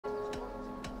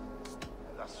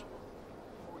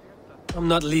I'm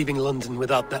not leaving London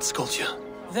without that sculpture.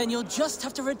 Then you'll just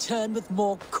have to return with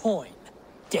more coin,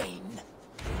 Dane.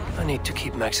 I need to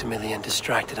keep Maximilian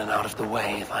distracted and out of the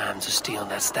way if I am to steal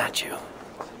that statue.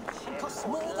 Costs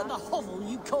more than the hovel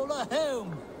you call a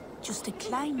home. Just a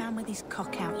clay man with his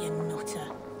cock out, you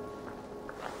nutter.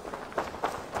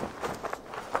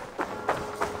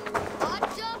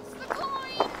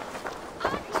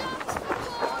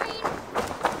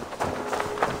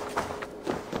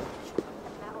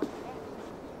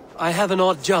 I have an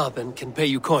odd job and can pay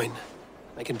you coin.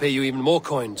 I can pay you even more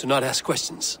coin to not ask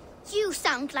questions. You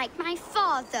sound like my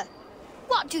father.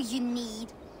 What do you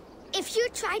need? If you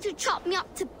try to chop me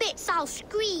up to bits, I'll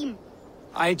scream.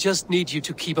 I just need you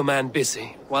to keep a man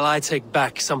busy, while I take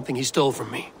back something he stole from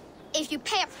me. If you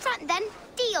pay up front, then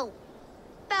deal.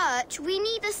 But we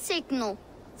need a signal.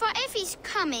 For if he's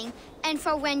coming, and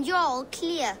for when you're all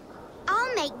clear.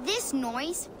 I'll make this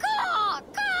noise. Caw!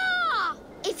 Caw!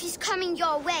 If he's coming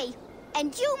your way.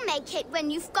 And you make it when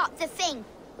you've got the thing.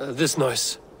 This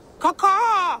noise.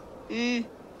 Caw-caw!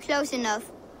 Close enough.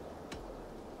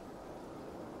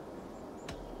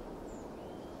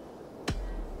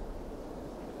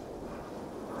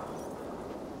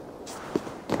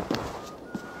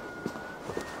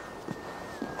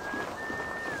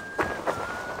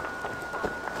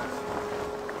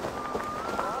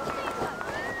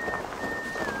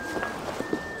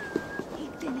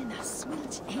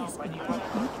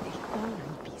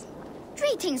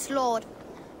 Greetings, Lord.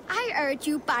 I heard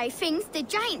you buy things the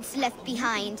giants left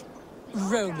behind.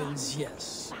 Romans,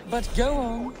 yes. But go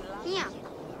on. Yeah.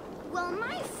 Well,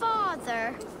 my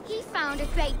father, he found a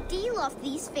great deal of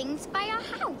these things by our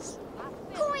house.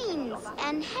 Coins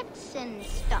and heads and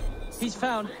stuff. He's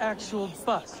found actual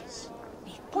busts.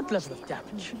 What level of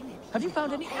damage? Have you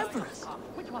found any evidence?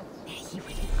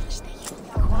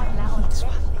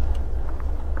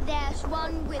 There's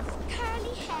one with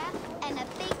curly hair and a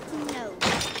big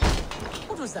nose.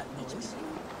 What was that noise?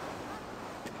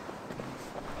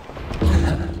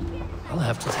 I'll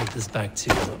have to take this back to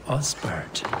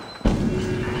Osbert.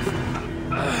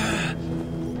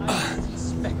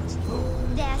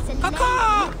 There's a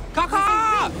Caw-caw!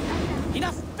 Caw-caw!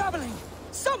 Enough babbling!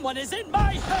 Someone is in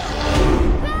my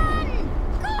home! Run!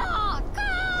 Caw!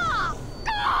 Caw!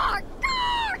 Caw!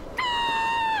 Caw!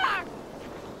 Caw!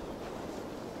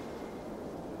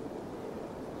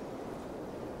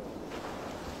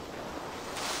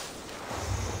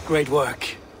 Great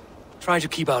work. Try to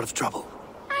keep out of trouble.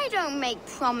 I don't make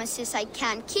promises I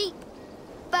can't keep.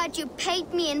 But you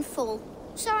paid me in full,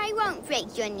 so I won't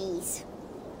break your knees.